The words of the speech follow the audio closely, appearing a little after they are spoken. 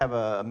have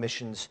a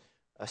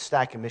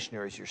stack of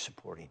missionaries you're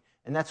supporting,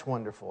 and that's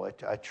wonderful.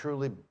 I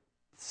truly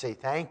say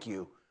thank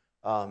you.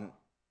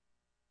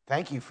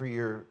 Thank you for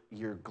your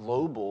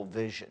global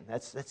vision.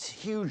 That's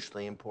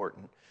hugely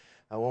important.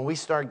 When we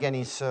start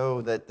getting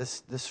so that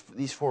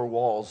these four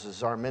walls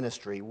is our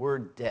ministry, we're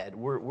dead.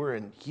 We're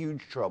in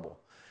huge trouble.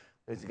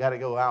 It's got to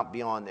go out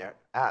beyond there,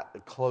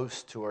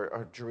 close to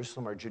our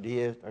Jerusalem, our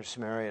Judea, our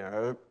Samaria, and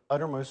our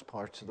uttermost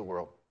parts of the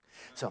world.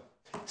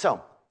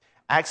 So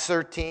Acts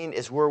 13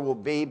 is where we'll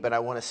be, but I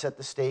want to set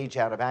the stage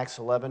out of Acts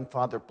 11.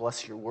 Father,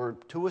 bless your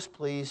word to us,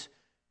 please.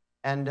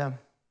 And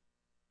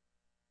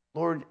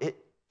Lord,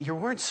 your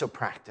word's so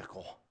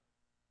practical.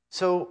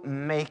 So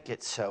make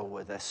it so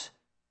with us.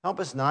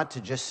 Help us not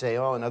to just say,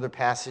 oh, another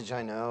passage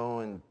I know,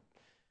 and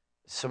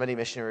so many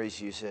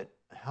missionaries use it.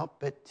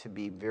 Help it to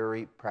be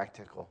very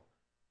practical.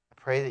 I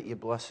pray that you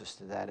bless us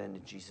to that end.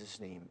 In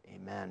Jesus' name,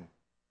 amen.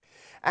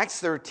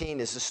 Acts 13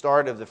 is the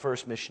start of the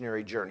first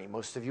missionary journey.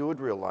 Most of you would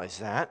realize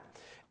that.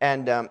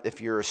 And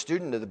if you're a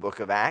student of the book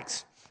of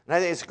Acts, and I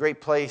think it's a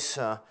great place,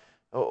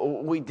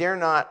 we dare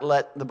not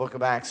let the book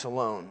of Acts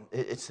alone.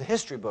 It's the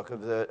history book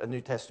of the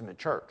New Testament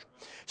church.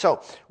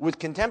 So with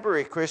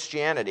contemporary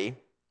Christianity,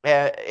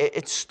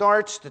 it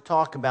starts to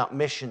talk about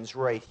missions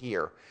right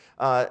here.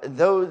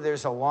 Though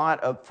there's a lot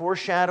of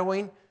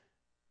foreshadowing,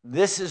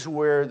 this is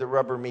where the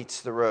rubber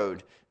meets the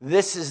road.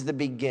 This is the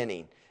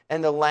beginning.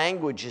 And the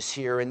language is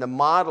here, and the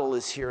model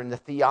is here, and the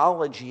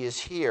theology is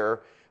here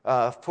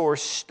for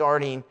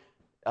starting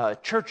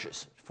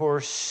churches,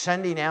 for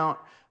sending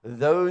out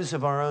those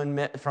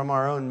from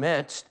our own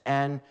midst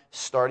and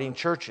starting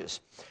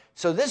churches.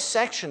 So this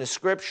section of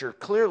Scripture,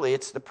 clearly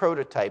it's the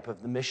prototype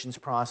of the missions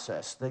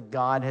process that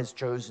God has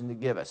chosen to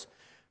give us.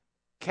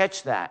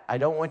 Catch that. I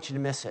don't want you to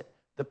miss it.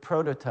 The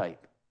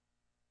prototype.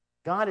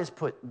 God has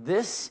put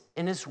this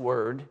in His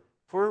Word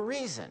for a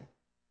reason.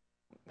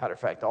 Matter of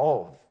fact,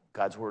 all of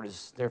God's Word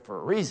is there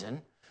for a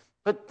reason.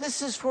 But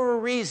this is for a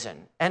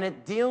reason, and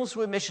it deals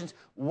with missions.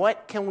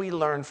 What can we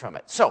learn from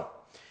it? So,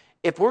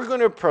 if we're going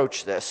to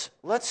approach this,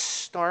 let's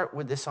start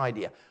with this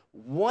idea.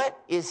 What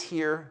is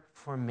here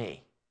for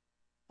me?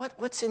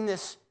 What's in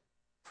this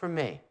for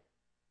me?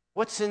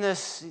 What's in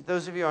this,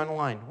 those of you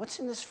online, what's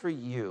in this for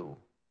you?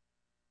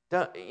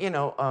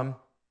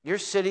 You're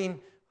sitting,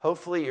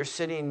 hopefully you're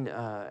sitting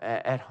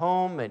at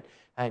home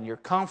and you're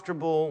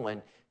comfortable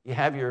and you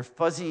have your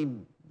fuzzy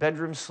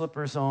bedroom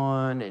slippers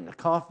on and a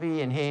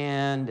coffee in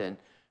hand and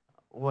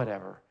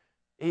whatever.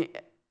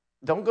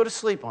 Don't go to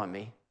sleep on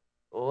me.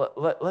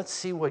 Let's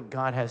see what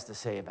God has to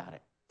say about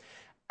it.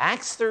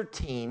 Acts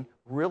 13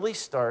 really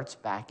starts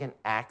back in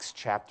Acts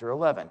chapter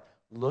 11.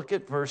 Look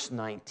at verse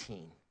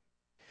 19.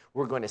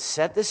 We're going to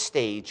set the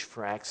stage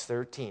for Acts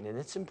 13, and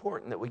it's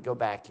important that we go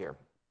back here.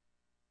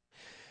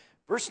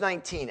 Verse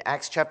 19,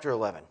 Acts chapter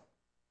 11.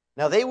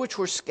 Now they which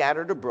were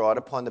scattered abroad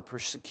upon the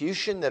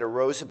persecution that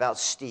arose about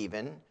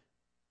Stephen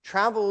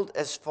traveled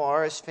as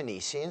far as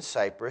Phoenicia and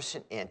Cyprus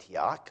and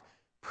Antioch,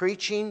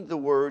 preaching the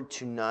word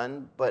to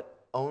none but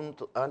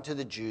unto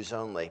the Jews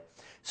only.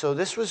 So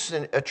this was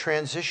a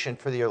transition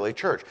for the early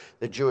church.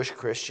 The Jewish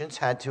Christians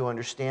had to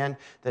understand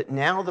that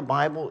now the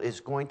Bible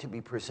is going to be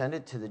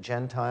presented to the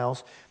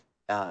Gentiles.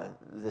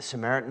 The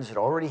Samaritans had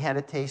already had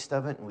a taste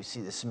of it, and we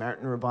see the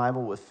Samaritan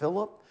revival with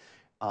Philip.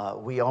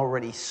 We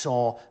already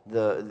saw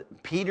the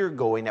Peter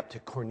going up to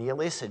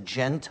Cornelius, a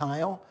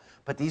Gentile,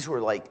 but these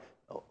were like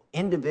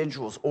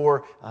individuals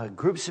or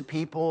groups of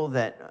people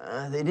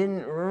that they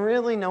didn't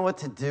really know what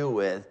to do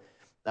with.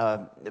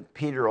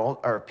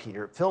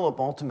 Philip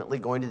ultimately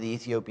going to the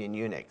Ethiopian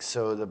eunuch.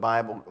 So the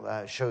Bible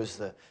shows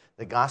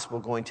the gospel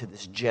going to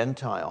this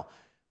Gentile.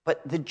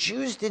 But the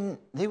Jews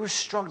they were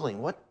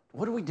struggling. What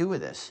do we do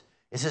with this?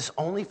 Is this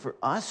only for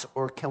us,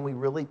 or can we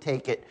really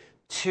take it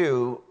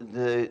to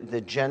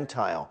the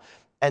Gentile?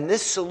 And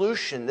this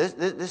solution,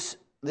 this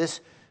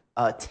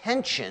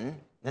tension,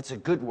 that's a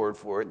good word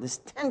for it, this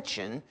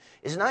tension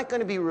is not going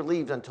to be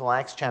relieved until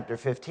Acts chapter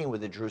 15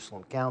 with the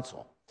Jerusalem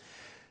Council.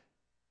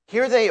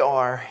 Here they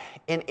are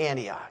in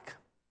Antioch,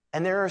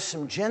 and there are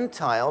some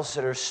Gentiles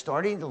that are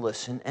starting to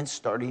listen and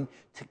starting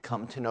to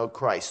come to know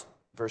Christ.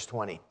 Verse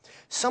 20,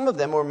 some of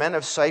them were men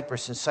of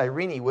Cyprus and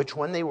Cyrene, which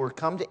when they were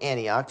come to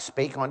Antioch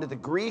spake unto the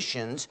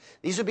Grecians,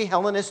 these would be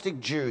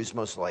Hellenistic Jews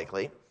most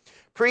likely,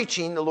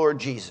 preaching the Lord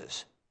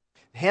Jesus.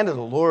 The hand of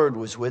the Lord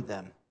was with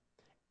them,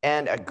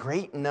 and a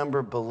great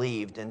number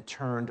believed and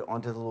turned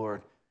unto the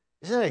Lord.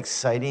 Isn't it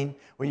exciting?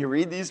 When you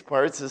read these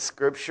parts of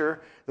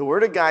Scripture, the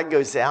Word of God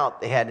goes out.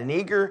 They had an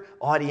eager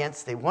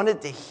audience. They wanted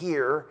to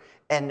hear,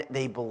 and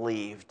they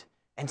believed.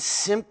 And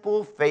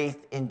simple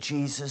faith in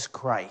Jesus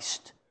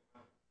Christ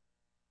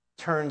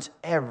turns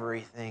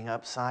everything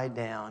upside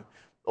down.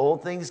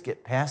 Old things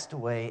get passed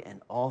away,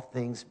 and all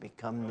things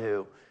become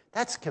new.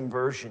 That's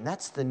conversion.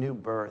 That's the new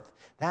birth.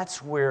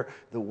 That's where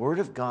the Word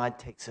of God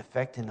takes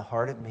effect in the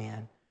heart of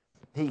man.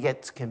 He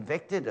gets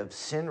convicted of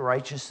sin,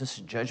 righteousness,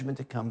 and judgment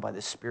to come by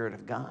the Spirit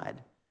of God.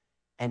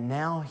 And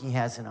now he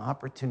has an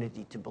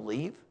opportunity to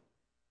believe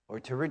or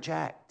to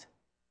reject.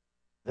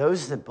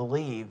 Those that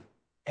believe,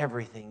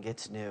 everything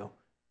gets new.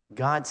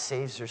 God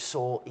saves their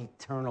soul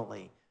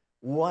eternally.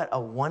 What a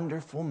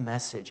wonderful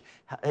message.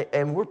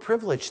 And we're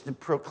privileged to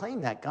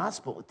proclaim that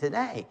gospel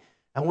today.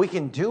 And we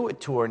can do it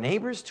to our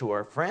neighbors, to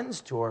our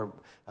friends, to our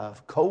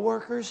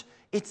co-workers.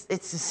 It's the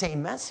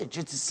same message.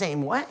 It's the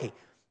same way.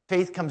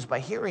 Faith comes by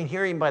hearing,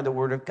 hearing by the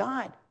word of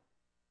God.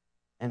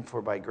 And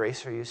for by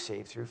grace are you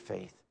saved through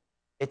faith.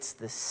 It's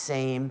the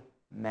same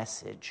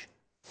message.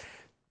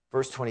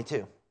 Verse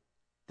 22.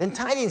 Then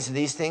tidings of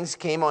these things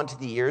came unto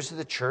the ears of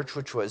the church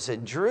which was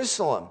in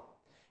Jerusalem.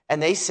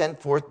 And they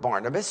sent forth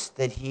Barnabas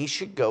that he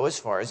should go as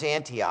far as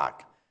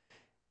Antioch.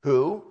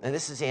 Who, and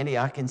this is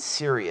Antioch in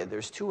Syria.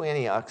 There's two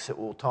Antiochs that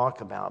we'll talk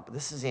about, but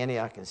this is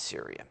Antioch in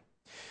Syria.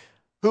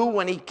 Who,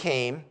 when he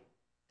came,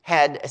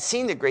 had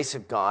seen the grace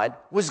of God,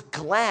 was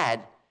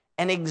glad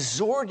and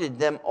exhorted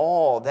them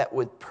all that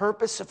with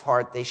purpose of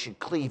heart they should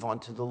cleave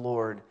unto the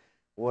Lord.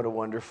 What a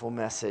wonderful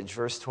message.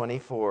 Verse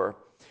 24.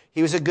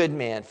 He was a good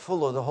man,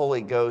 full of the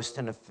Holy Ghost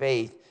and of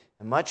faith,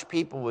 and much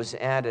people was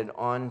added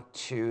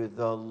unto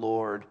the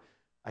Lord.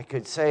 I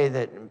could say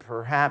that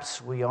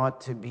perhaps we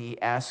ought to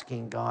be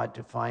asking God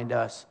to find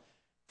us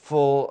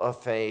full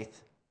of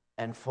faith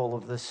and full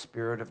of the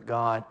Spirit of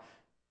God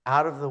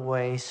out of the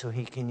way so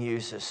he can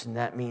use us. And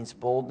that means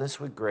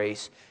boldness with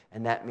grace,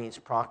 and that means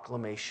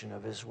proclamation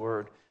of his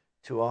word.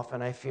 Too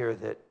often I fear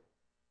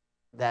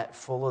that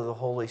full of the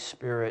Holy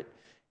Spirit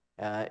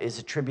is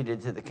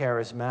attributed to the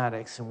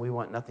charismatics, and we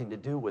want nothing to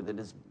do with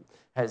it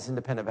as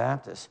independent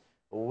Baptists.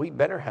 Well, we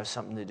better have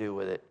something to do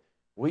with it.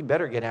 We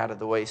better get out of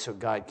the way so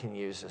God can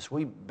use us.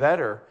 We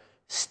better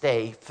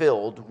stay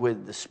filled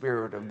with the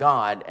Spirit of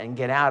God and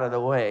get out of the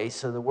way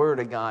so the Word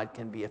of God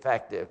can be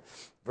effective.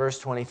 Verse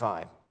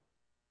 25.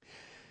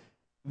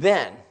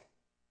 Then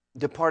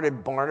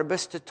departed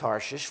Barnabas to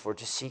Tarshish for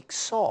to seek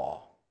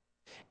Saul.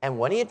 And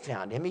when he had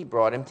found him, he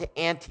brought him to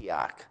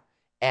Antioch.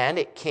 And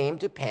it came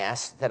to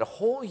pass that a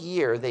whole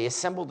year they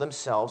assembled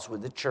themselves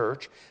with the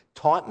church,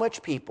 taught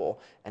much people,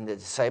 and the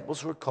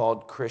disciples were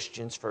called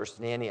Christians first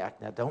in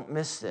Antioch. Now, don't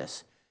miss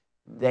this.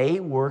 They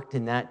worked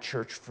in that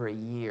church for a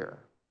year.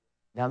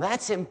 Now,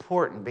 that's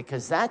important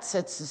because that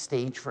sets the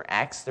stage for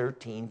Acts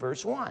 13,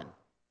 verse 1.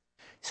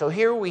 So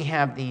here we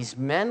have these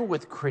men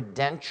with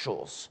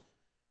credentials.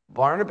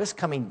 Barnabas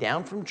coming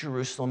down from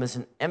Jerusalem as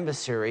an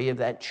emissary of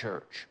that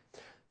church.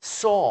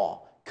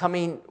 Saul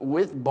coming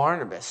with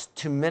Barnabas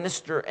to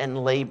minister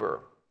and labor.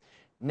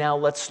 Now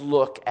let's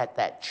look at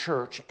that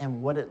church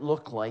and what it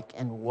looked like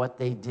and what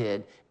they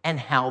did and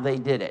how they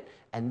did it.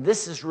 And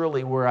this is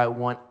really where I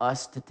want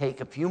us to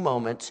take a few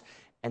moments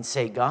and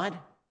say, God,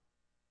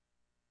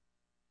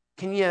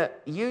 can you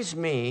use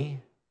me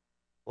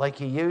like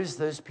you used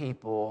those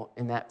people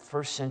in that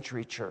first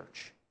century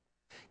church?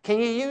 Can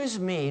you use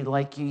me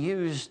like you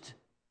used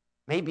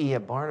maybe a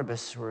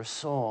Barnabas or a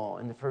Saul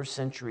in the first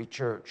century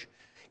church?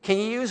 Can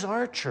you use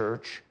our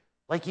church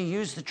like you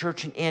used the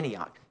church in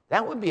Antioch?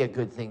 That would be a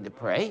good thing to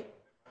pray.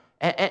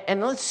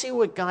 And let's see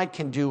what God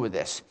can do with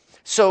this.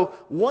 So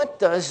what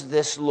does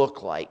this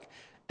look like?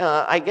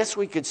 I guess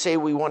we could say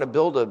we want to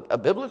build a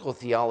biblical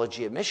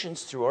theology of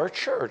missions through our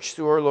church,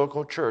 through our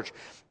local church.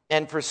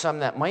 And for some,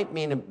 that might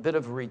mean a bit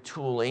of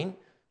retooling.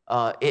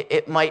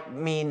 It might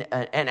mean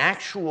an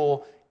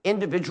actual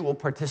individual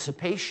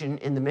participation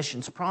in the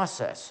missions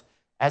process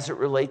as it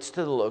relates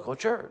to the local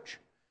church.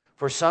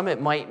 For some, it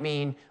might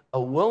mean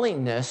a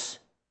willingness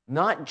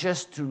not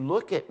just to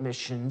look at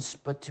missions,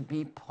 but to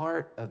be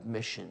part of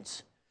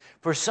missions.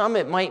 For some,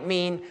 it might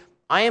mean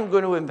I am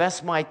going to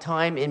invest my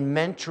time in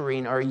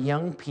mentoring our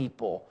young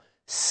people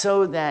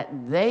so that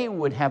they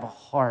would have a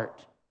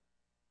heart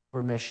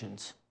for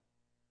missions.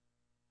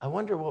 I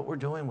wonder what we're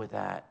doing with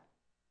that.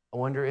 I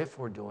wonder if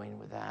we're doing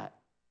with that.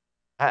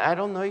 I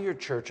don't know your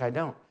church, I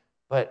don't.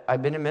 But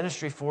I've been in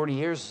ministry 40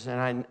 years,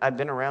 and I've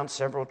been around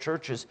several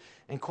churches.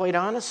 And quite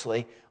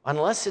honestly,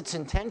 unless it's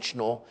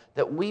intentional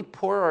that we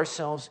pour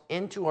ourselves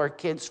into our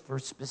kids for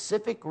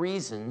specific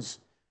reasons,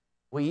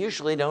 we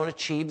usually don't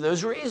achieve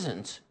those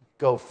reasons.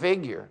 Go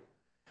figure.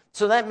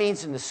 So that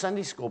means in the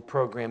Sunday school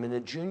program, in the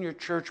junior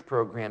church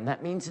program,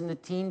 that means in the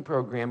teen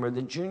program or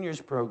the juniors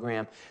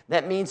program,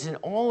 that means in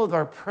all of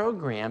our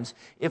programs,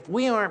 if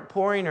we aren't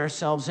pouring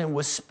ourselves in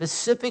with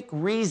specific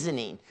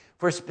reasoning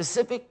for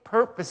specific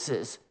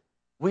purposes,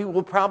 we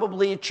will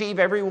probably achieve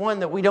every one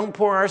that we don't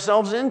pour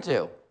ourselves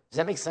into. Does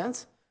that make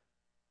sense?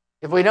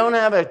 If we don't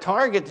have a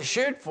target to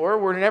shoot for,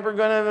 we're never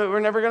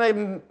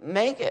gonna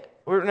make it.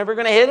 We're never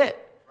gonna hit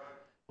it.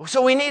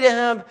 So we need to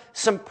have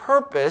some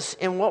purpose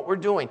in what we're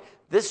doing.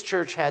 This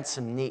church had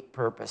some neat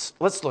purpose.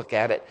 Let's look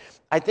at it.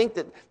 I think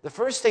that the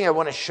first thing I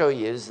want to show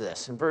you is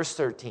this. In verse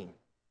 13,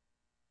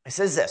 it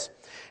says this.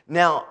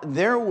 Now,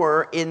 there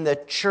were in the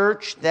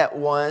church that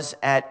was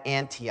at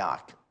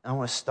Antioch. I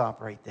want to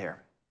stop right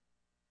there.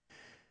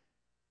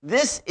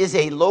 This is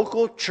a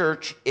local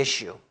church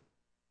issue.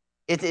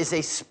 It is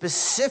a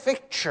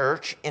specific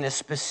church in a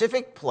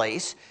specific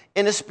place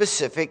in a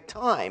specific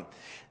time.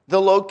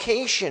 The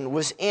location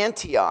was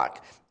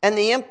Antioch, and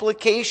the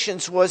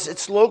implications was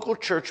it's local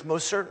church,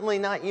 most certainly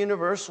not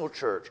universal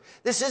church.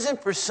 This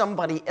isn't for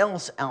somebody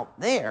else out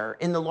there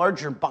in the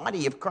larger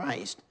body of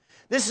Christ.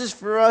 This is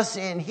for us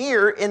in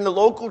here in the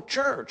local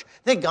church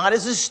that God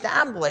has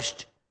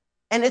established.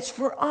 And it's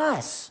for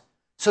us.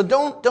 So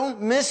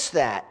don't miss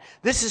that.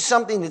 This is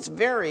something that's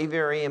very,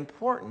 very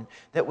important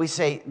that we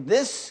say,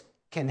 this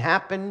can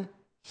happen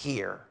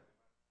here.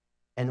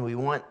 And we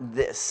want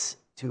this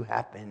to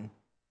happen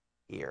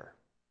here.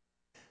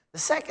 The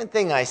second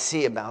thing I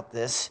see about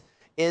this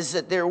is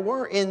that there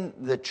were in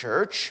the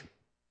church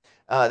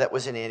that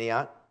was in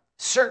Antioch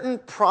certain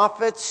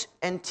prophets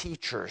and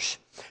teachers.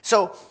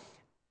 So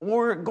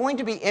we're going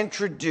to be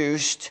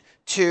introduced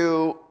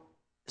to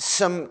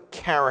some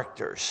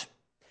characters.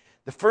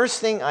 The first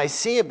thing I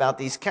see about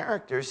these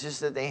characters is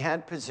that they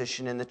had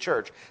position in the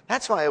church.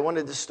 That's why I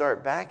wanted to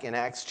start back in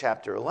Acts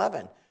chapter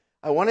 11.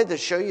 I wanted to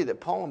show you that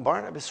Paul and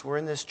Barnabas were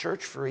in this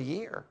church for a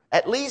year,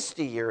 at least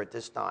a year at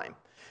this time.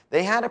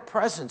 They had a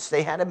presence.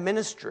 They had a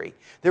ministry.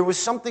 There was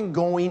something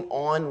going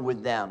on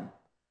with them.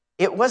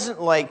 It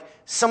wasn't like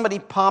somebody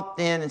popped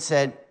in and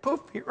said,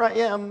 poof, here I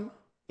am.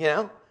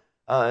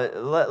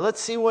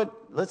 Let's see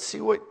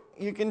what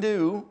you can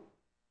do.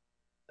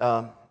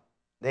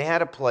 They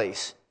had a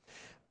place.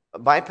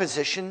 By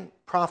position,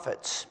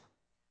 prophets.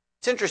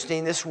 It's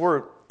interesting, this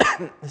word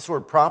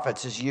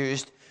prophets is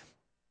used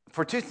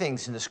for two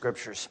things in the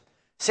scriptures.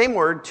 Same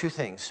word, two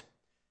things.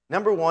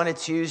 Number one,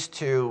 it's used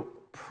to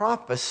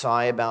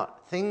prophesy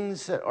about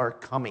things that are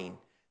coming,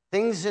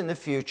 things in the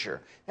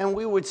future. And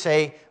we would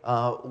say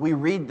we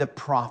read the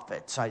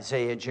prophets,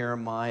 Isaiah,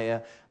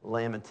 Jeremiah,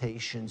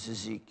 Lamentations,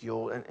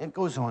 Ezekiel, and it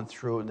goes on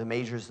through the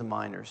majors, the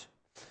minors.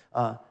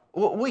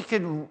 We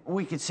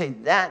could say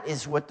that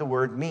is what the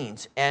word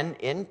means. And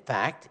in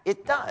fact,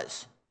 it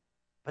does.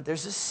 But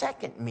there's a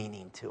second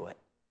meaning to it.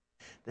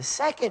 The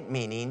second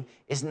meaning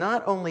is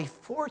not only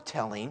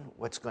foretelling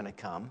what's going to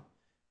come,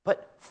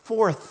 but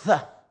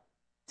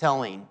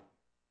forth-telling.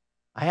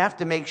 I have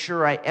to make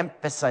sure I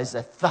emphasize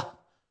the th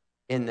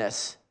in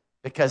this,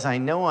 because I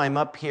know I'm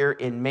up here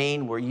in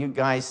Maine where you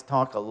guys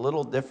talk a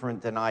little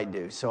different than I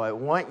do. So I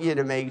want you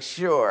to make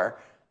sure.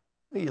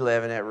 What are you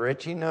laughing at,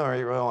 Rich? You know,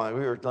 well,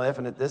 we were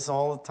laughing at this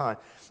all the time.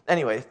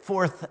 Anyway,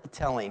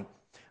 forth-telling.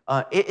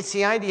 It's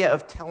the idea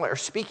of telling or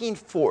speaking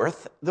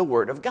forth the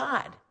word of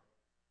God.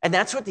 And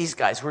that's what these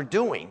guys were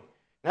doing.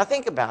 Now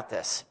think about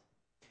this.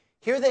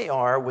 Here they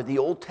are with the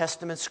Old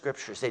Testament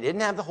scriptures. They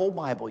didn't have the whole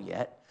Bible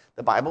yet.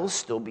 The Bible is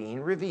still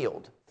being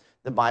revealed.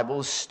 The Bible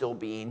is still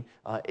being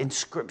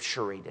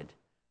inscripturated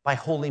by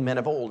holy men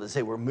of old as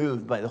they were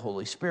moved by the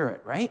Holy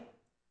Spirit, right?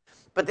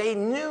 But they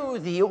knew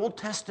the Old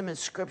Testament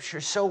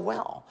scripture so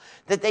well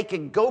that they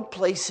could go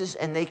places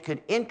and they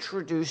could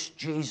introduce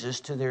Jesus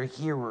to their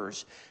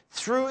hearers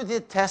through the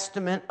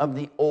testament of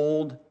the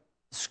Old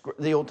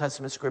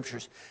Testament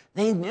scriptures.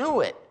 They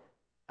knew it.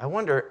 I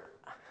wonder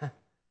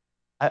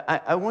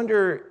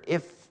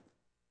if,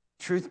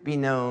 truth be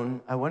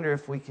known, I wonder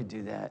if we could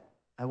do that.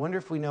 I wonder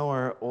if we know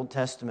our Old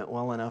Testament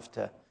well enough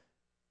to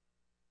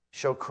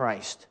show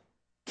Christ,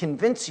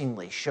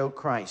 convincingly show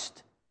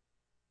Christ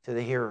to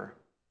the hearer.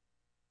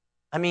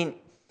 I mean,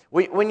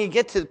 when you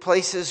get to the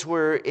places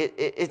where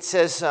it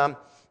says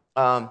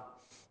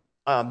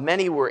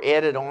many were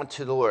added on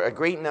to the Lord, a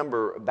great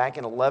number, back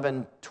in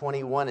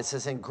 11:21, it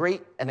says,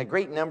 and a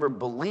great number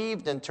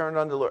believed and turned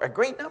unto the Lord. A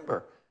great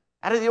number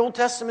out of the Old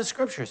Testament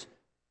scriptures.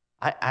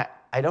 I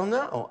don't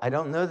know. I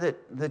don't know that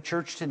the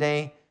church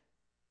today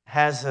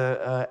has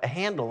a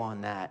handle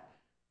on that.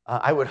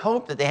 I would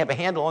hope that they have a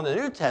handle on the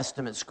New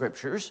Testament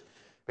scriptures,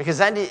 because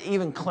that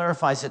even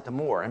clarifies it the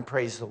more, and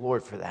praise the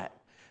Lord for that.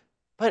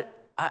 But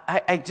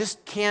I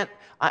just can't,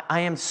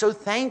 I am so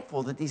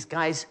thankful that these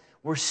guys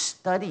were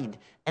studied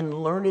and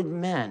learned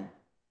men,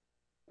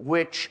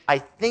 which I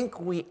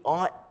think we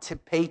ought to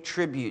pay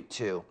tribute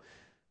to.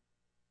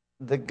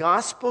 The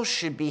gospel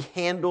should be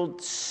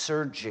handled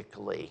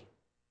surgically,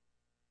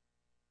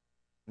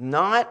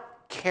 not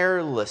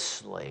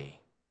carelessly.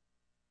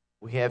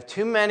 We have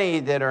too many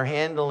that are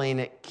handling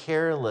it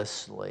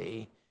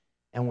carelessly,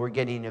 and we're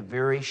getting a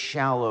very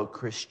shallow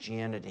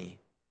Christianity.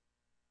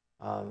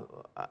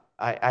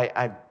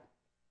 I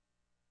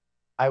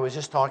was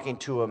just talking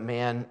to a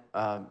man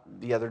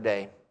the other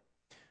day,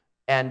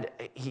 and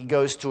he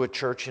goes to a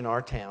church in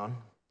our town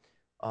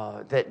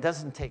that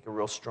doesn't take a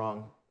real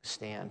strong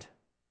stand.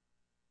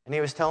 And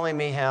he was telling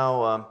me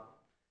how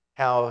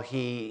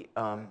he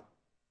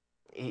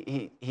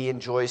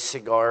enjoys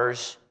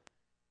cigars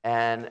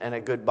and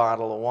a good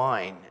bottle of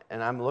wine.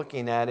 And I'm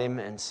looking at him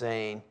and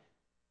saying,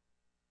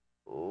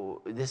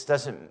 this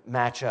doesn't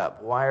match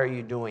up. Why are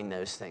you doing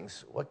those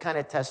things? What kind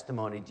of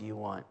testimony do you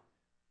want?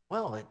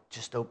 Well, it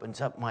just opens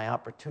up my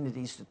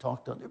opportunities to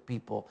talk to other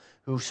people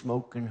who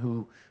smoke and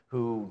who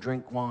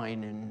drink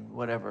wine and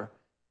whatever.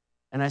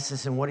 And I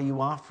says, and what are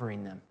you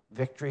offering them?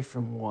 Victory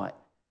from what?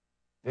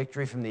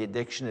 Victory from the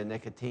addiction to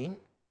nicotine?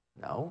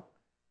 No.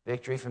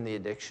 Victory from the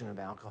addiction of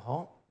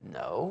alcohol?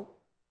 No.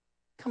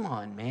 Come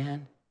on,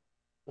 man.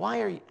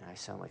 Why are you... I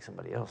sound like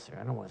somebody else there.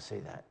 I don't want to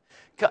say that.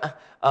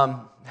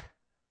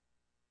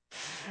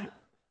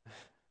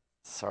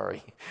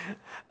 Sorry.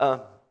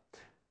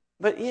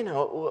 But, you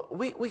know,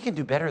 we can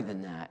do better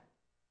than that.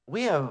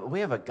 We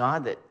have a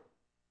God that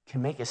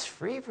can make us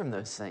free from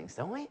those things,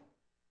 don't we?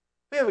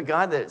 We have a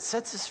God that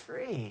sets us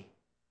free,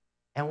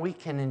 and we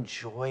can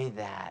enjoy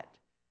that,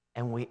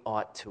 and we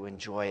ought to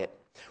enjoy it.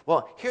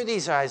 Well, here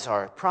these guys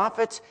are,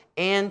 prophets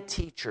and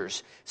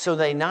teachers. So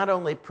they not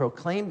only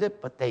proclaimed it,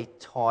 but they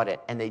taught it,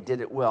 and they did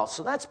it well.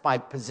 So that's by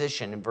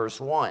position in verse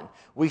 1.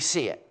 We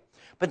see it.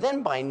 But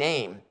then by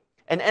name,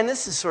 and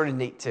this is sort of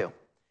neat too.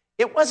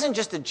 It wasn't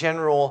just a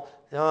general,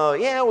 oh,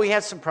 yeah, we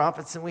have some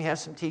prophets and we have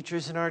some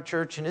teachers in our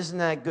church, and isn't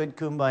that good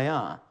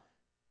kumbaya?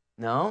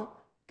 No,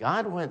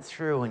 God went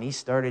through and he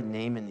started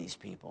naming these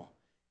people.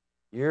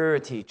 You're a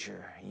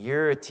teacher,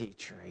 you're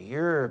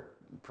a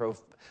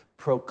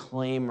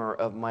proclaimer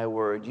of my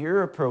word.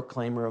 You're a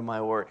proclaimer of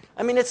my word.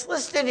 I mean, it's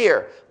listed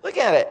here. Look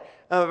at it.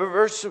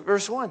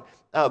 Verse 1.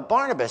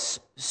 Barnabas,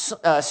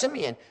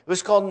 Simeon, who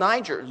was called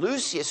Niger,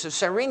 Lucius of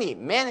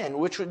Cyrene, Manaen,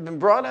 which had been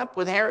brought up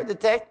with Herod the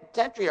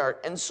Tetrarch,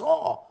 and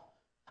Saul.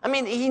 I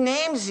mean, he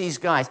names these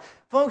guys.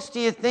 Folks, do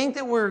you think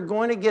that we're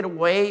going to get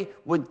away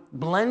with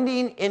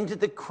blending into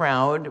the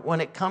crowd when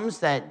it comes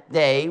that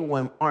day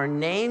when our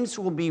names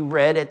will be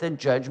read at the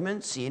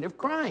judgment seat of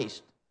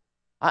Christ?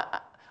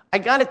 I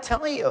got to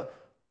tell you,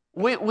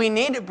 we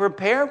need to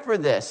prepare for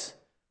this.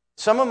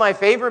 Some of my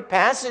favorite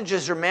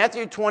passages are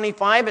Matthew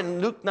 25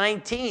 and Luke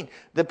 19,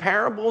 the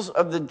parables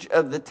of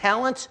the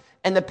talents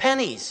and the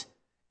pennies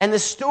and the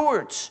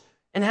stewards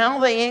and how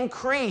they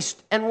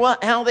increased and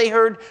how they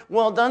heard,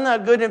 well done, thou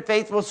good and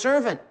faithful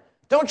servant.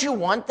 Don't you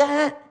want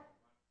that?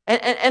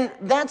 And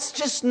that's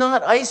just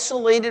not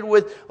isolated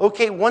with,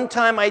 okay, one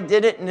time I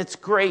did it and it's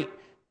great.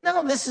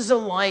 No, this is a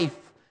life.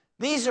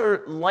 These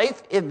are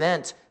life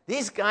events.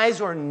 These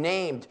guys are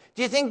named.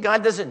 Do you think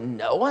God doesn't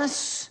know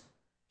us?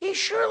 He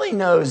surely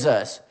knows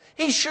us.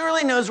 He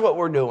surely knows what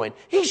we're doing.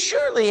 He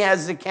surely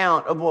has the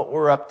count of what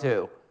we're up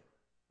to.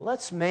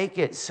 Let's make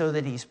it so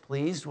that he's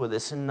pleased with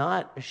us and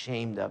not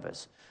ashamed of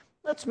us.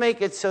 Let's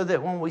make it so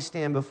that when we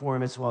stand before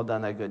him, it's well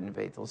done, thy good and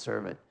faithful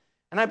servant.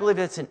 And I believe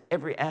that's in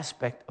every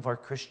aspect of our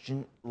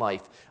Christian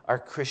life, our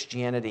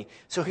Christianity.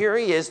 So here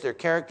he is. The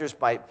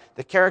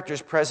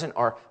characters present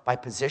are by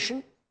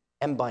position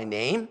and by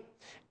name.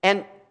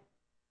 And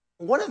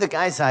one of the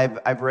guys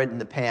I've read in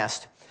the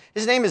past,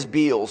 his name is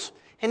Beals.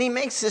 And he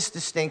makes this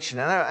distinction,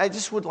 and I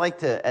just would like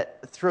to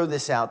throw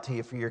this out to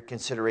you for your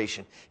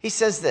consideration. He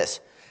says this,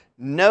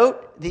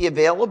 note the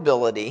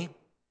availability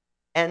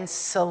and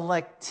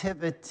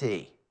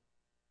selectivity.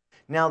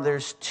 Now,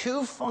 there's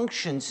two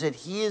functions that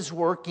he is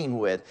working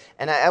with,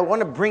 and I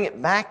want to bring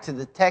it back to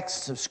the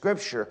texts of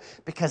Scripture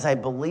because I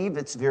believe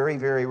it's very,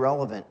 very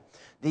relevant.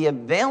 The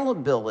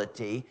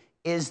availability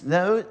is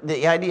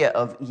the idea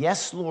of,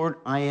 yes, Lord,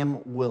 I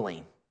am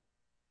willing.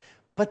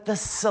 But the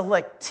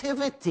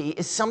selectivity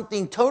is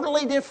something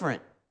totally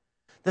different.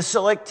 The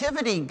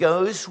selectivity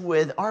goes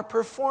with our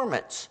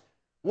performance,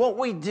 what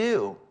we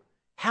do,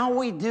 how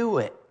we do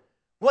it,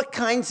 what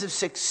kinds of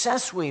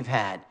success we've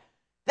had.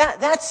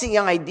 That's the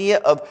idea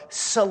of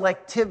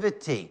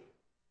selectivity.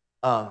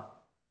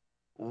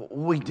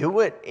 We do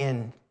it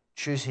in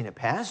choosing a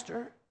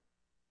pastor.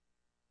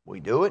 We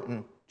do it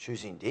in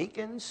choosing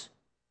deacons.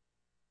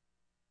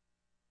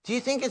 Do you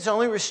think it's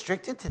only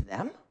restricted to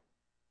them?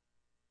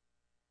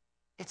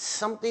 It's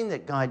something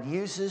that God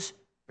uses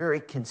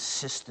very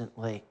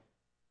consistently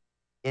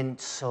in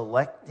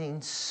selecting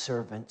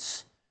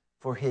servants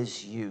for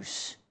his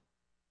use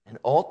and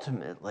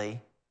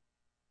ultimately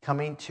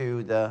coming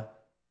to the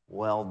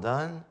well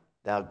done,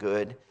 thou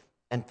good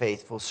and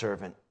faithful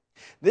servant.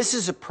 This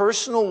is a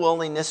personal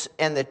willingness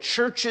and the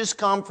church's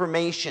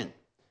confirmation.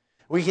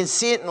 We can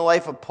see it in the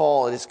life of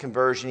Paul at his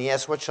conversion. He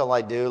asked, what shall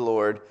I do,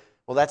 Lord?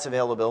 Well, that's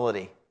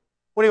availability.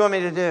 What do you want me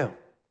to do?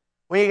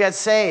 When you got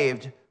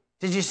saved,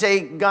 did you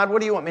say, God, what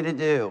do you want me to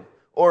do?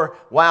 Or,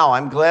 wow,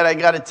 I'm glad I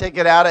got a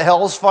ticket out of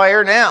hell's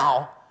fire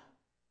now.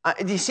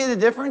 Do you see the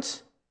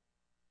difference?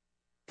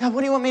 God,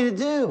 what do you want me to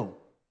do?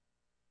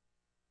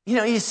 You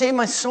know, you saved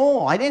my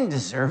soul. I didn't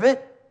deserve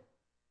it.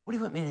 What do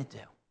you want me to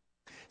do?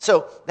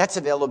 So that's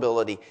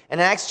availability.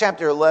 And Acts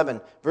chapter 11,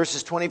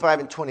 verses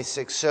 25 and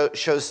 26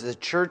 shows the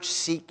church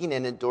seeking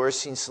and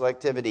endorsing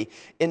selectivity.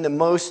 In the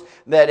most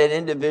that an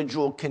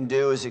individual can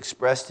do is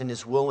expressed in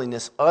his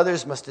willingness.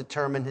 Others must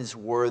determine his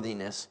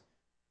worthiness.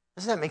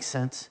 Doesn't that make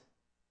sense?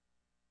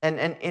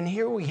 And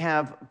here we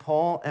have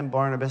Paul and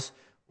Barnabas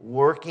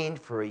working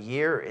for a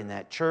year in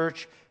that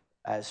church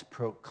as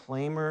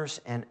proclaimers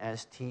and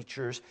as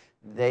teachers.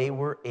 They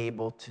were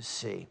able to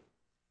see.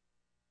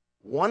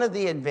 One of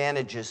the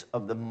advantages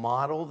of the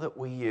model that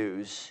we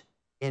use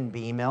in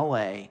Beam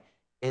LA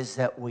is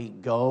that we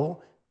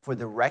go for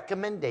the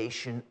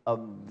recommendation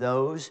of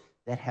those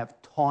that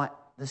have taught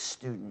the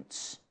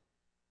students.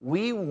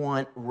 We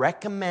want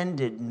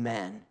recommended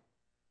men,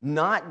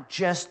 not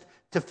just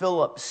to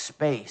fill up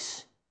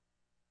space.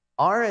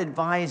 Our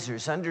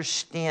advisors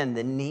understand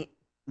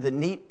the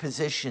neat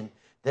position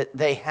that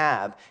they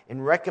have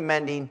in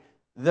recommending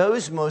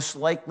those most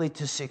likely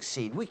to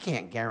succeed. We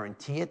can't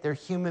guarantee it. They're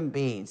human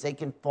beings. They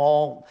can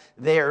fall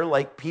there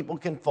like people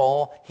can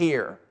fall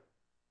here.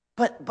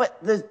 But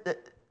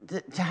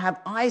to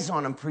have eyes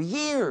on them for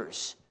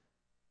years,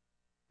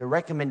 The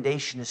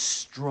recommendation is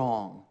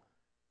strong.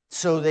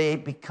 So they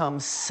become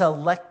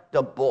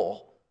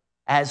selectable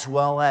as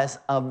well as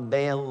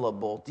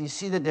available. Do you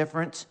see the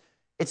difference?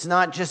 It's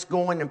not just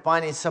going and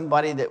finding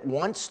somebody that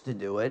wants to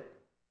do it,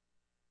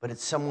 but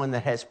it's someone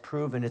that has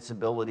proven its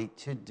ability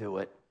to do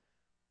it.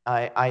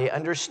 I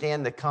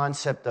understand the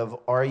concept of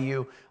are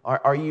you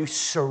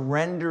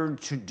surrendered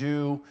to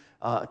do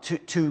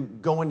to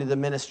go into the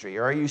ministry?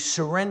 Or are you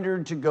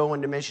surrendered to go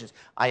into missions?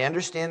 I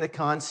understand the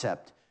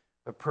concept,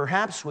 but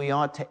perhaps we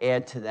ought to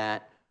add to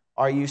that,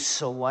 are you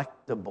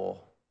selectable?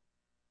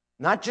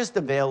 Not just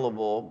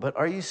available, but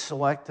are you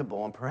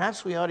selectable? And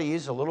perhaps we ought to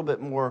use a little bit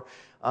more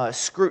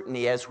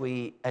scrutiny as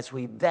we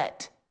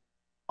vet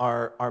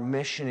our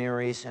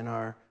missionaries and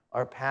our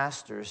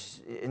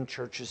pastors in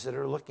churches that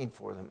are looking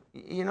for them.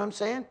 You know what I'm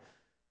saying?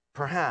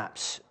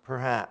 Perhaps.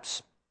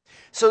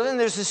 So then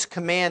there's this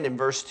command in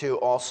verse 2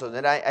 also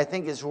that I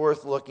think is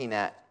worth looking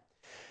at.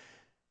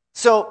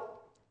 So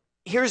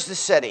here's the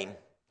setting.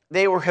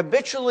 They were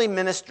habitually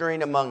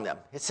ministering among them.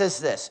 It says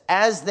this,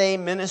 as they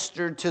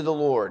ministered to the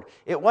Lord.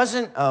 It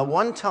wasn't a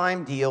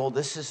one-time deal.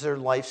 This is their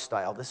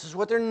lifestyle. This is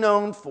what they're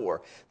known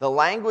for. The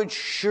language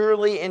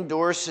surely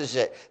endorses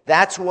it.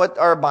 That's what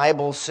our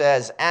Bible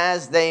says,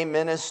 as they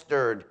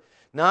ministered.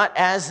 Not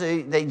as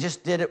they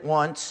just did it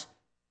once.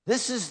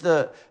 This is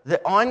the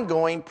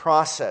ongoing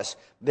process.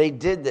 They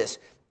did this.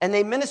 And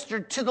they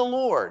ministered to the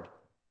Lord.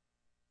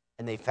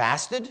 And they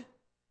fasted.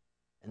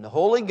 And the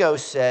Holy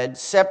Ghost said,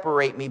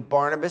 separate me,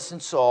 Barnabas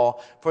and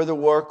Saul, for the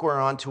work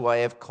whereunto I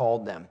have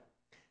called them.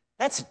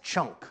 That's a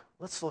chunk.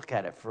 Let's look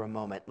at it for a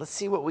moment. Let's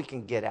see what we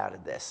can get out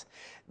of this.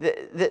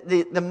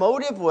 The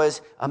motive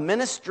was a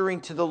ministering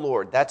to the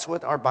Lord. That's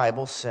what our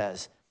Bible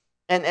says.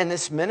 And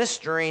this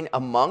ministering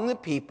among the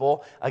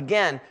people,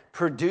 again,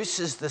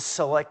 produces the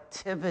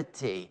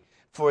selectivity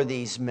for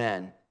these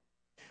men.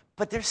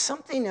 But there's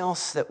something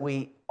else that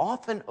we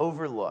often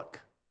overlook.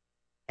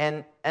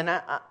 And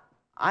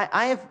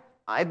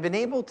I've been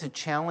able to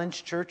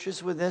challenge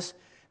churches with this,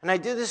 and I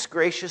do this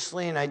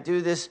graciously, and I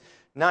do this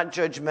not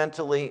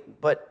judgmentally,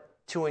 but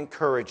to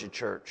encourage a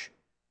church.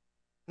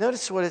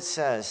 Notice what it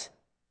says.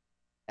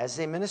 As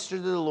they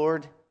ministered to the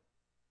Lord,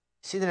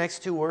 see the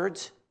next two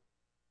words?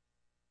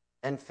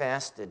 And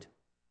fasted.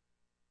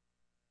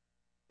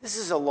 This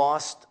is a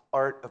lost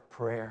art of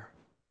prayer.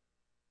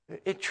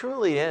 It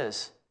truly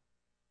is.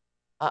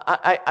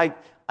 I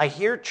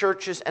hear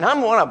churches, and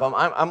I'm one of them.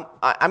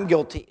 I'm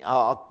guilty.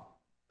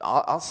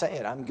 I'll say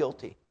it. I'm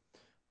guilty.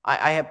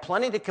 I have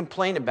plenty to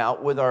complain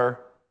about with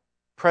our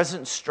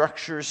present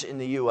structures in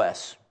the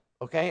U.S.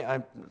 Okay?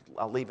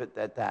 I'll leave it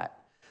at that.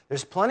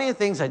 There's plenty of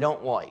things I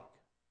don't like.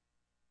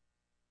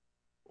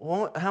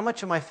 Well, how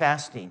much am I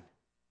fasting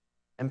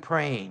and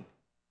praying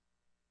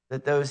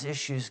that those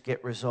issues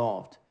get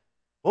resolved?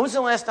 When was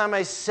the last time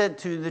I said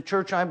to the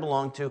church I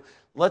belong to,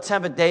 let's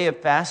have a day of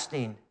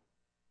fasting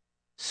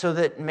so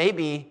that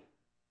maybe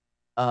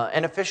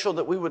an official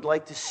that we would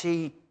like to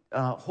see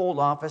hold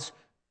office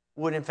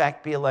would in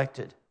fact be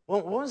elected?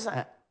 What was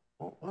that?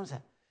 What was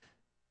that?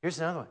 Here's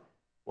another one.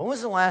 When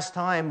was the last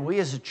time we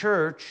as a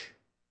church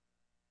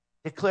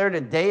declared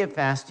a day of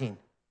fasting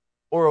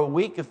or a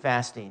week of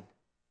fasting?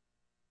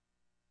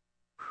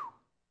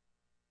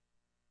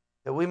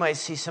 That we might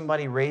see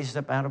somebody raised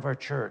up out of our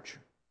church,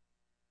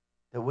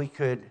 that we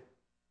could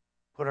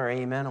put our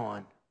amen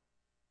on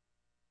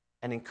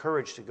and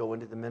encourage to go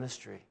into the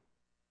ministry.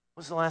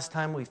 When was the last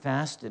time we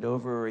fasted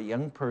over a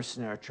young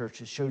person in our church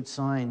that showed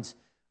signs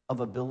of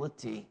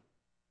ability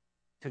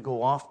to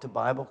go off to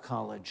Bible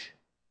college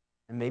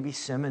and maybe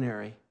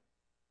seminary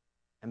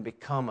and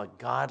become a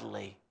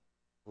godly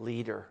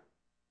leader?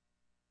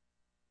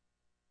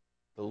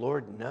 The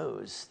Lord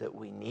knows that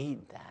we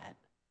need that.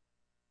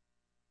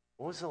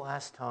 When was the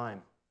last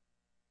time?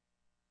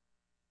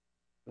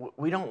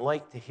 We don't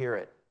like to hear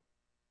it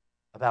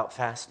about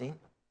fasting.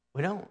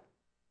 We don't.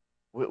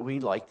 We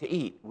like to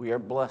eat. We are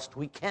blessed.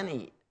 We can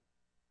eat.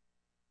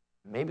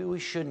 Maybe we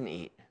shouldn't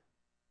eat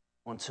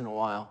once in a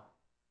while.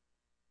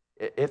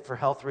 If for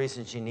health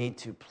reasons you need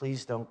to,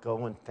 please don't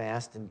go and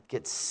fast and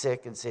get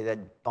sick and say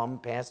that bum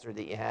pastor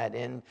that you had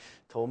in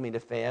told me to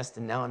fast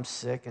and now I'm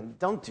sick. And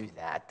don't do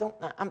that.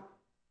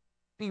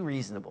 Be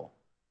reasonable.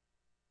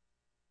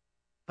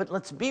 But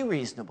let's be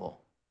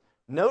reasonable.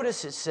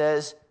 Notice it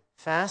says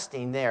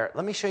fasting there.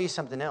 Let me show you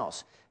something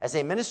else. As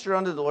they ministered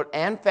unto the Lord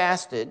and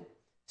fasted,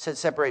 said,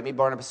 separate me,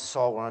 Barnabas and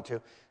Saul, 1 and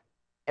 2.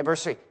 And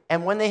verse 3,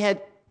 and when they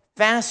had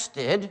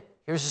fasted,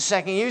 here's the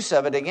second use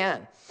of it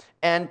again,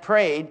 and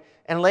prayed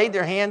and laid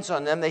their hands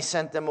on them, they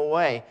sent them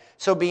away.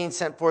 So being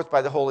sent forth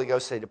by the Holy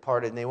Ghost, they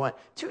departed and they went.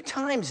 2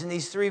 times in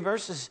these 3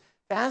 verses,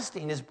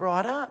 fasting is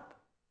brought up.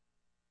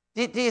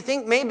 Do you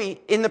think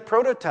maybe in the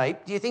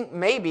prototype, do you think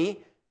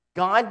maybe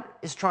God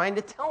is trying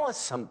to tell us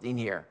something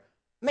here?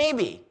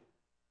 Maybe.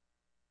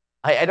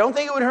 I don't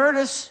think it would hurt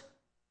us.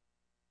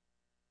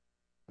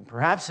 And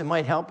perhaps it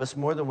might help us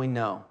more than we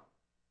know.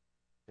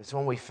 Because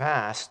when we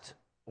fast,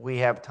 we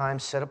have time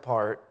set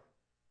apart,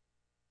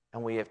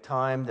 and we have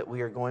time that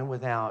we are going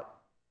without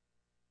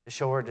to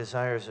show our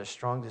desires, our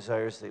strong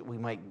desires, that we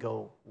might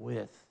go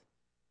with.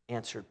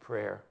 answered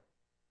prayer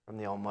from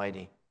the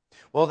Almighty.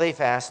 Well, they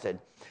fasted.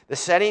 The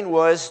setting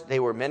was they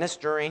were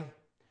ministering,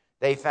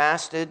 they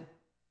fasted,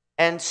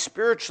 and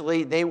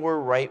spiritually they were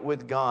right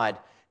with God.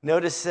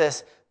 Notice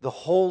this, the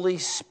Holy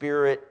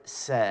Spirit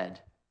said.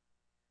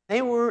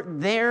 They were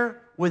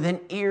there with an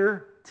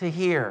ear to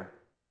hear.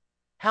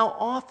 How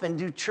often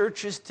do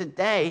churches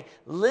today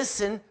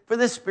listen for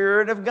the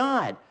Spirit of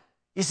God?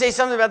 You say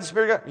something about the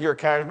Spirit of God, you're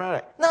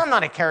charismatic. No, I'm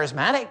not a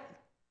charismatic.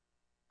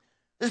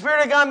 The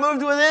Spirit of God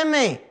moved within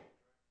me.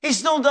 He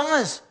still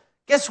does.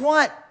 Guess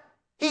what?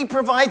 He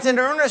provides an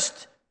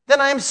earnest that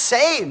I'm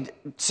saved,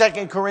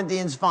 2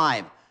 Corinthians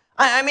 5.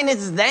 I mean,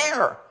 it's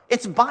there.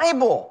 It's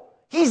Bible.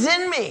 He's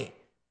in me.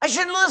 I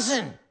should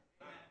listen.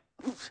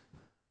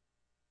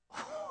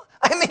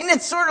 I mean,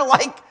 it's sort of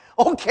like,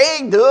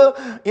 okay,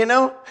 duh, you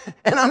know?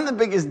 And I'm the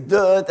biggest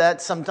duh at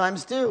that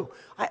sometimes too.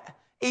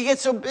 You get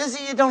so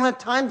busy, you don't have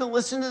time to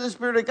listen to the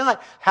Spirit of God.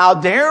 How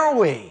dare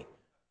we?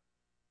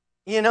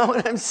 You know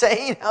what I'm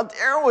saying? How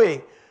dare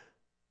we?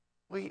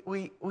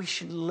 We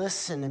should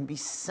listen and be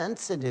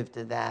sensitive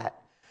to that.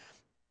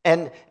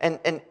 And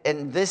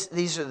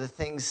these are the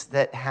things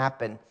that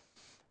happen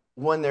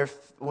when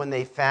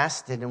they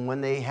fasted and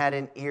when they had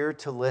an ear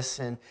to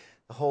listen.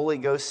 The Holy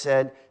Ghost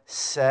said,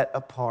 set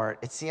apart.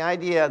 It's the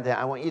idea that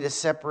I want you to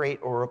separate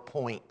or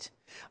appoint.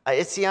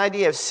 It's the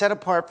idea of set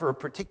apart for a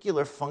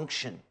particular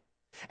function.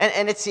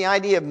 And it's the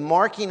idea of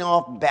marking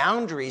off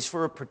boundaries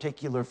for a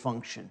particular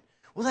function.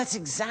 Well, that's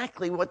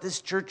exactly what this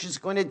church is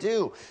going to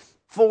do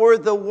for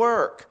the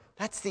work.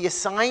 That's the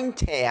assigned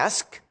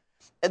task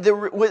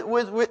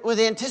with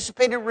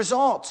anticipated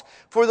results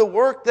for the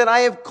work that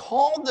I have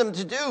called them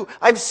to do.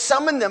 I've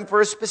summoned them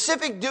for a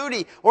specific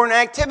duty or an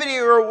activity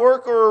or a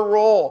work or a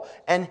role.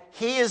 And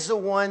He is the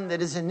one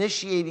that is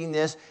initiating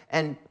this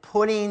and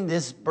putting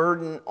this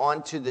burden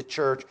onto the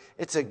church.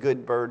 It's a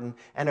good burden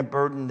and a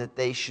burden that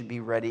they should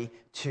be ready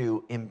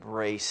to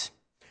embrace.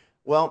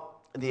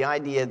 Well, the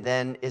idea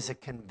then is a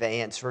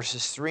conveyance.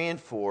 Verses 3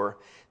 and 4,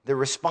 the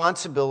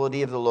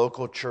responsibility of the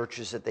local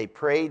churches that they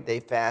prayed, they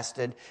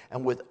fasted,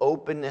 and with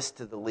openness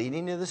to the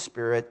leading of the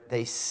Spirit,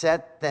 they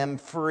set them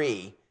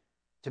free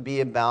to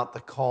be about the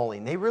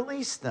calling. They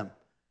released them.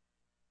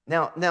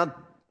 Now,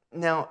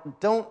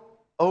 don't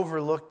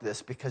overlook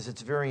this because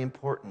it's very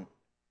important.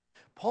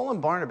 Paul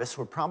and Barnabas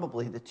were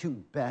probably the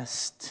two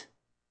best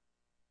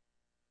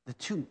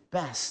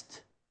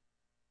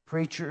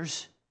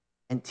preachers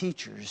and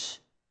teachers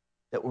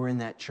that were in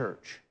that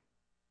church.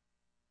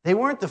 They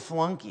weren't the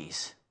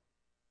flunkies.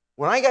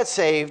 When I got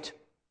saved,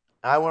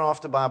 I went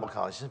off to Bible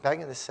college. This was back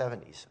in the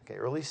 70s,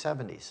 early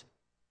 70s.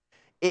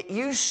 It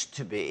used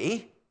to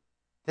be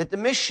that the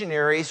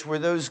missionaries were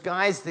those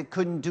guys that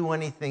couldn't do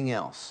anything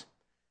else.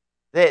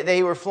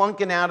 They were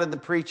flunking out of the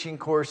preaching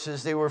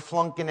courses. They were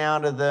flunking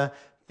out of the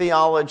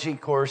theology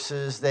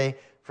courses. They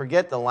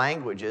forget the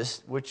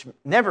languages, which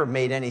never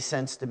made any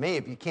sense to me.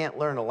 If you can't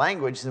learn a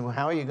language, then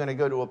how are you going to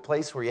go to a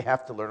place where you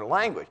have to learn a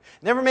language?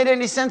 Never made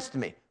any sense to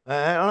me.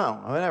 I don't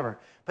know, whatever.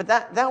 But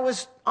that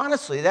was,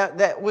 honestly,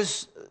 that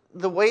was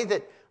the way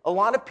that a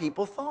lot of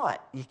people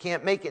thought. You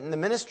can't make it in the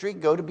ministry,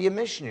 go to be a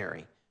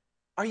missionary.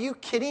 Are you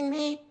kidding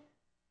me?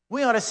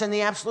 We ought to send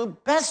the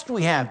absolute best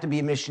we have to be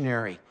a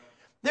missionary.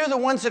 They're the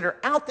ones that are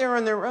out there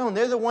on their own.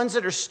 They're the ones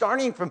that are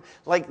starting from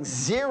like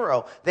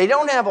zero. They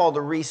don't have all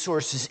the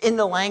resources in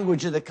the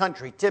language of the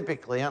country,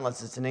 typically,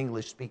 unless it's an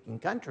English-speaking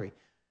country.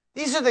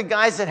 These are the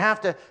guys that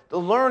have to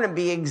learn and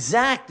be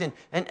exact.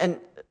 And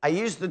I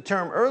used the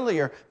term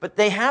earlier, but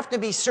they have to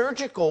be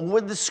surgical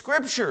with the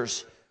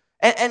scriptures.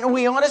 And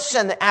we ought to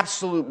send the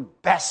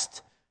absolute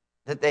best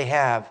that they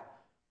have.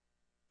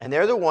 And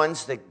they're the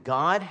ones that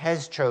God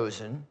has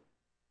chosen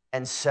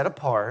and set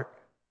apart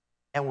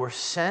and were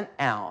sent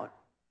out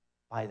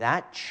by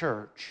that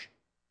church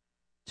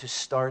to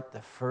start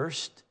the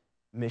first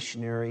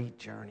missionary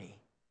journey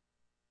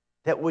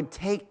that would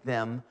take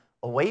them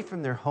away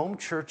from their home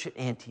church at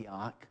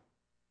Antioch,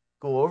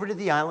 go over to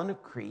the island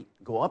of Crete,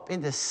 go up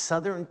into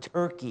southern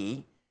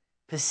Turkey,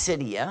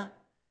 Pisidia,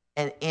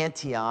 and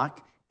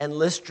Antioch, and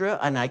Lystra,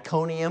 and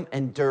Iconium,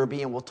 and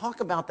Derbe. And we'll talk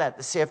about that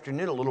this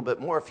afternoon a little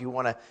bit more if you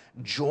want to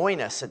join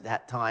us at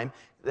that time,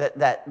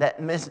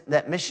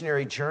 that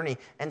missionary journey,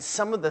 and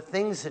some of the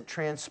things that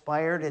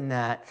transpired in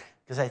that,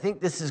 because I think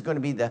this is going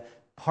to be the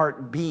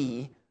part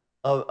B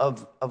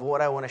of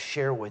what I want to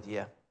share with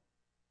you.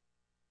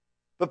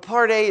 But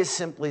part A is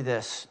simply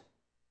this.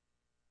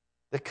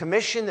 The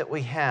commission that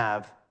we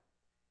have,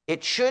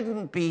 it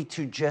shouldn't be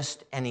to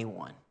just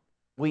anyone.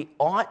 We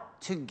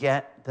ought to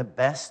get the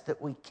best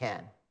that we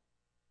can.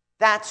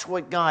 That's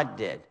what God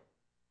did.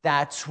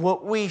 That's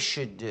what we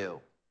should do.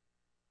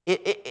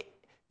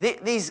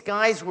 These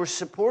guys were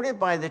supported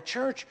by the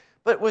church,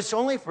 but it was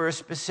only for a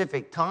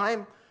specific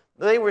time.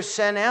 They were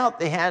sent out.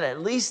 They had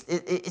at least,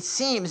 it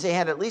seems, they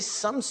had at least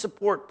some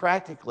support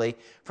practically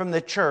from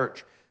the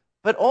church.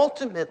 But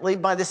ultimately,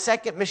 by the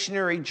second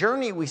missionary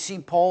journey, we see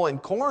Paul in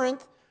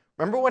Corinth.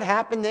 Remember what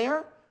happened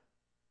there?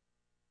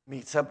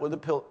 Meets up with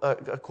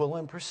Aquila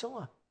and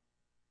Priscilla.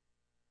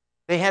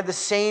 They had the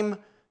same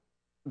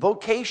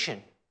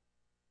vocation.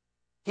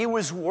 He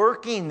was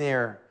working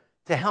there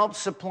to help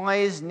supply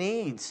his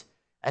needs.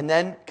 And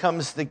then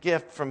comes the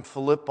gift from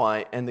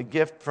Philippi and the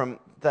gift from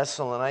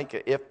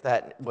Thessalonica, if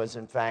that was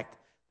in fact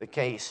the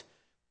case.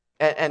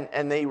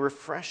 And they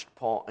refreshed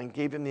Paul and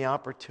gave him the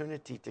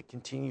opportunity to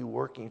continue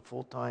working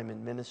full-time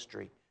in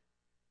ministry.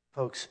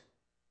 Folks,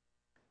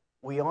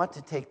 we ought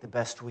to take the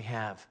best we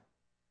have.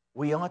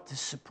 We ought to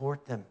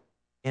support them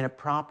in a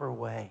proper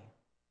way.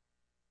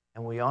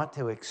 And we ought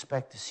to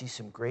expect to see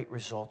some great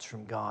results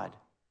from God.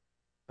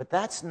 But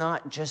that's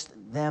not just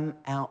them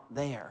out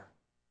there.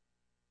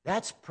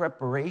 That's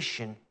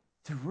preparation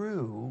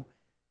through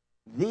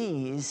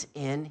these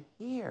in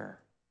here.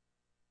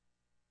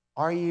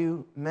 Are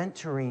you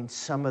mentoring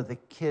some of the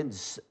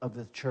kids of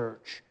the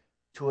church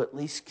to at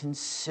least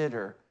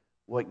consider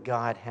what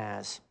God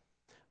has?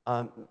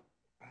 I'm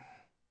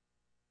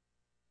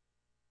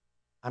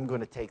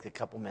going to take a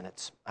couple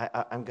minutes.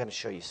 I'm going to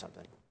show you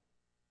something.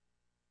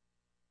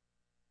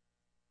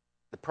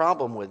 The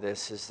problem with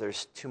this is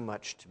there's too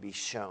much to be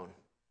shown.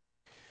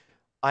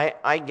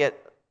 I get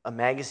a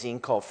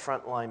magazine called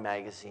Frontline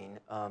Magazine.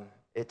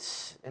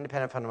 It's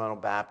Independent Fundamental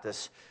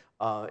Baptist.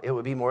 It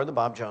would be more the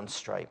Bob Jones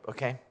stripe,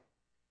 okay?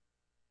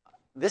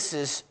 This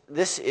is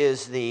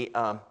the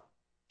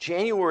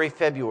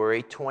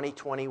January-February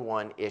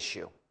 2021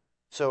 issue,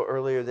 so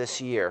earlier this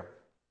year.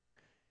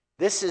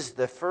 This is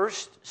the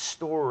first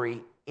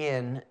story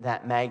in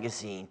that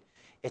magazine.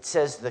 It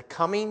says the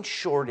coming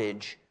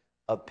shortage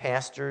of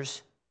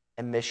pastors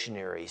and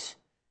missionaries,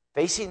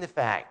 facing the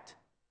fact,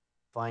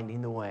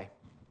 finding the way.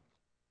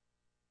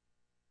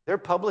 They're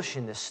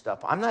publishing this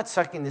stuff. I'm not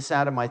sucking this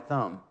out of my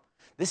thumb.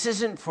 This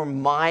isn't for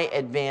my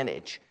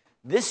advantage.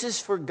 This is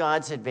for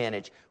God's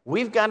advantage.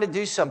 We've got to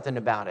do something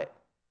about it.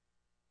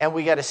 And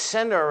we got to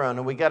send our own,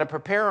 and we got to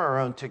prepare our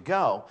own to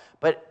go.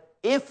 But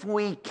if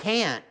we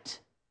can't,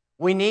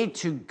 we need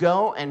to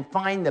go and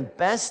find the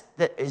best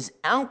that is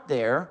out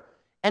there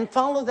and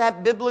follow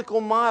that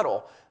biblical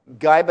model. A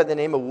guy by the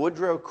name of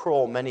Woodrow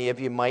Kroll, many of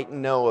you might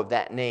know of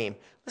that name.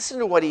 Listen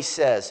to what he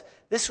says.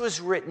 This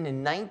was written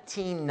in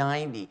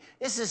 1990.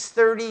 This is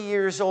 30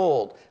 years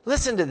old.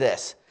 Listen to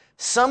this.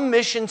 Some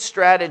mission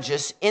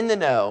strategists in the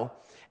know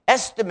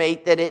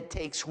estimate that it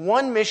takes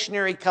one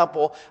missionary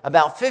couple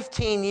about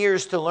 15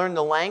 years to learn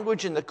the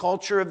language and the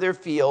culture of their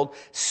field,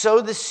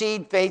 sow the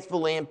seed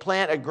faithfully, and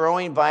plant a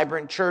growing,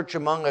 vibrant church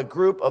among a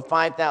group of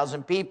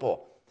 5,000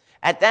 people.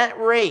 At that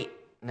rate,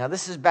 now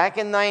this is back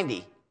in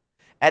 90,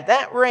 at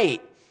that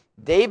rate,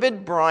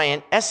 David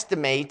Bryant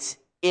estimates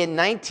in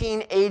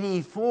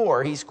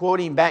 1984, he's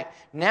quoting back,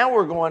 now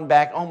we're going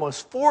back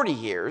almost 40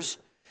 years,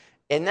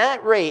 in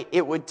that rate,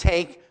 it would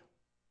take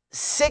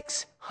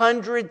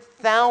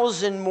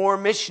 600,000 more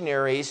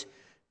missionaries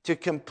to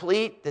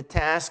complete the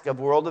task of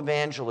world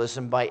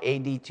evangelism by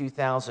AD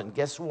 2000.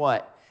 Guess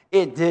what?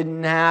 It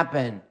didn't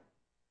happen.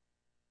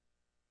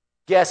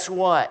 Guess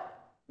what?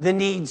 The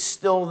need's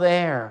still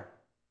there.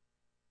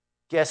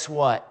 Guess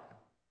what?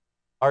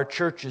 Our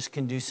churches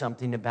can do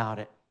something about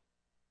it.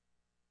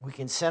 We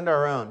can send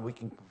our own. We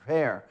can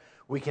prepare.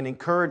 We can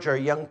encourage our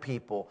young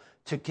people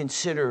to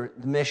consider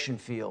the mission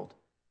field.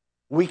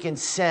 We can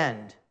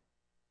send,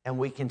 and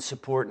we can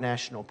support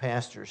national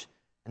pastors.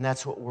 And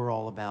that's what we're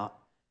all about.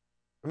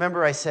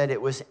 Remember, I said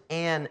it was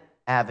an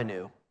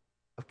avenue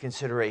of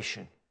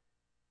consideration.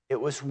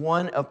 It was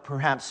one of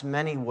perhaps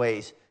many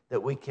ways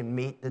that we can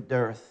meet the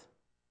dearth.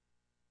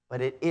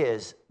 But it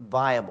is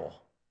viable.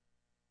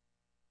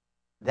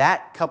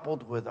 That,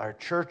 coupled with our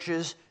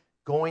churches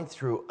going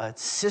through a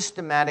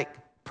systematic,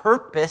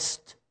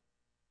 purposed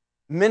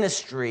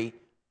ministry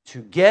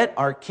to get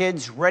our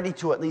kids ready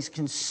to at least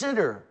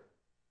consider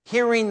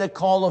hearing the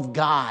call of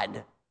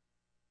God.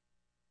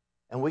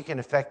 And we can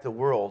affect the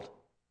world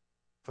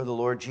for the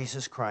Lord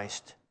Jesus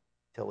Christ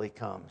till He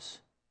comes.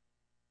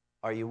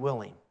 Are you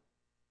willing?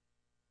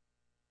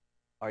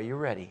 Are you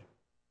ready?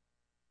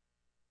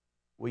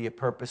 Will you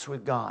purpose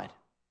with God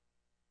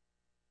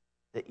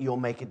that you'll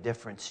make a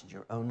difference in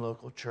your own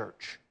local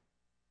church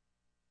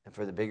and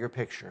for the bigger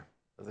picture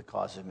of the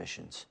cause of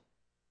missions?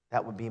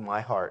 That would be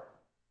my heart.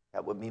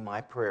 That would be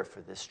my prayer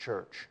for this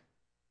church.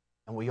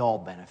 And we all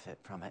benefit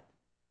from it.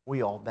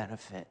 We all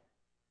benefit.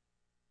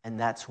 And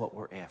that's what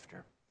we're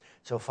after.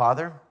 So,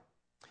 Father,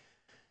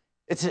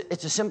 it's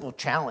a simple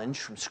challenge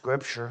from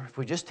Scripture. If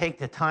we just take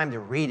the time to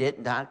read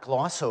it, not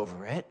gloss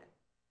over it,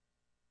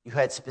 you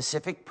had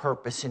specific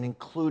purpose in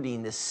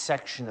including this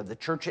section of the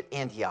church at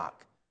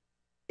Antioch.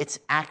 Its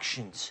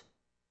actions,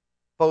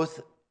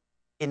 both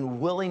in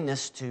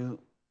willingness to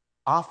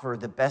offer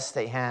the best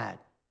they had,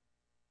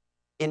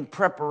 in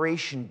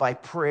preparation by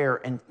prayer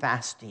and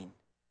fasting,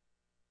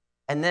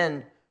 and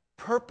then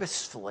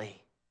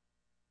purposefully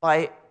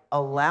by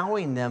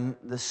allowing them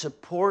the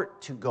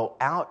support to go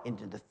out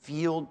into the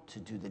field to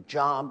do the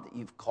job that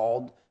you've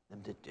called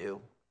them to do.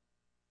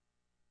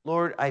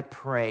 Lord, I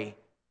pray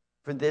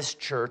for this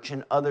church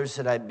and others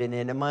that I've been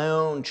in my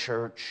own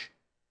church.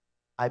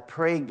 I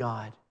pray,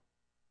 God,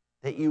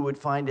 that you would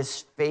find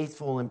us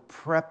faithful in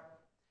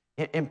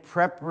in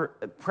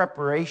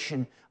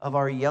preparation of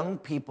our young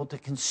people to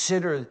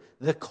consider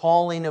the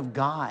calling of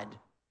God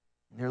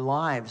in their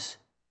lives.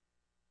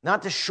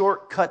 Not to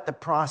shortcut the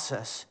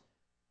process,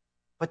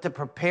 but to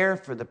prepare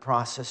for the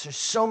process. There's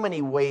so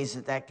many ways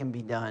that can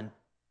be done.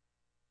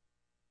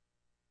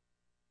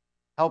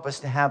 Help us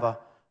to have a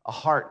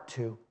heart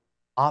to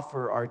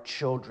offer our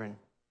children,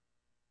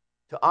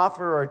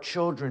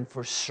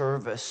 for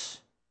service.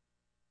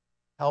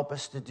 Help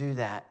us to do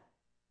that.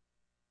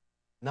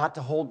 Not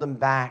to hold them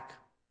back.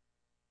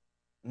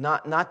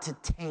 Not to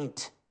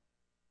taint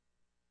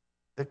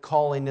the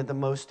calling of the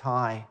Most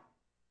High,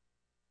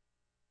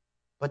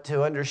 but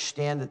to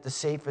understand that the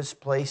safest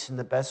place and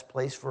the best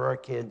place for our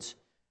kids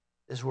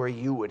is where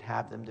you would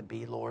have them to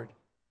be, Lord.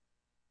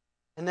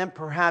 And then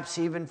perhaps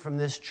even from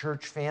this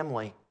church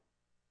family,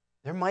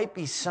 there might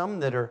be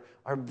some that are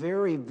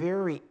very,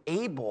 very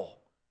able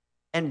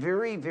and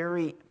very,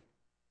 very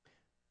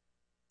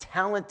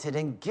talented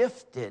and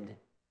gifted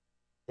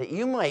that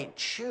you might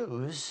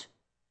choose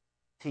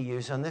to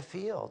use on the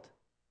field.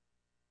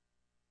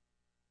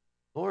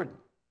 Lord,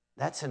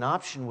 that's an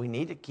option we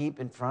need to keep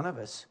in front of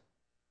us.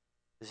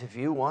 Because if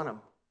you want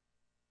them,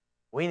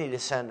 we need to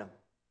send them.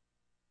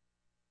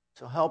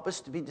 So help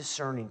us to be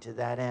discerning to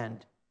that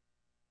end.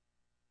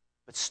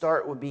 But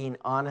start with being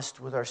honest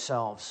with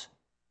ourselves.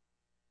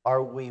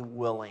 Are we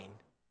willing?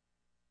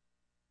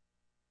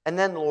 And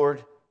then,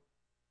 Lord,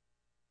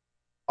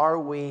 are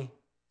we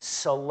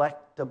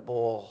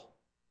selectable?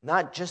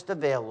 Not just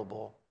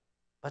available,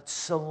 but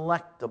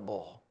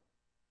selectable.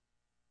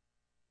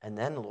 And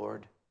then,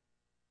 Lord,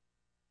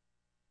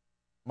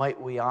 might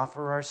we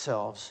offer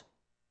ourselves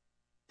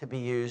to be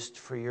used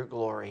for your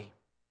glory.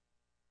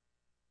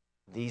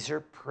 These are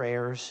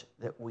prayers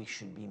that we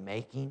should be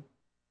making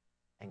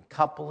and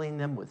coupling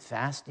them with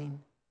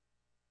fasting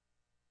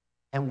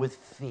and with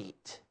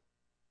feet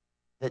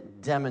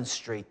that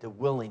demonstrate the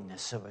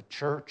willingness of a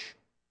church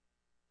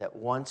that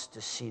wants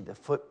to see the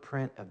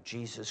footprint of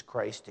Jesus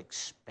Christ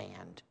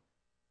expand.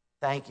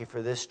 Thank you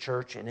for this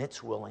church and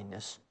its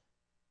willingness.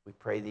 We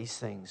pray these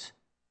things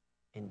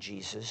in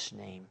Jesus'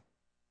 name.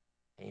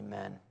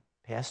 Amen.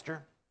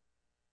 Pastor?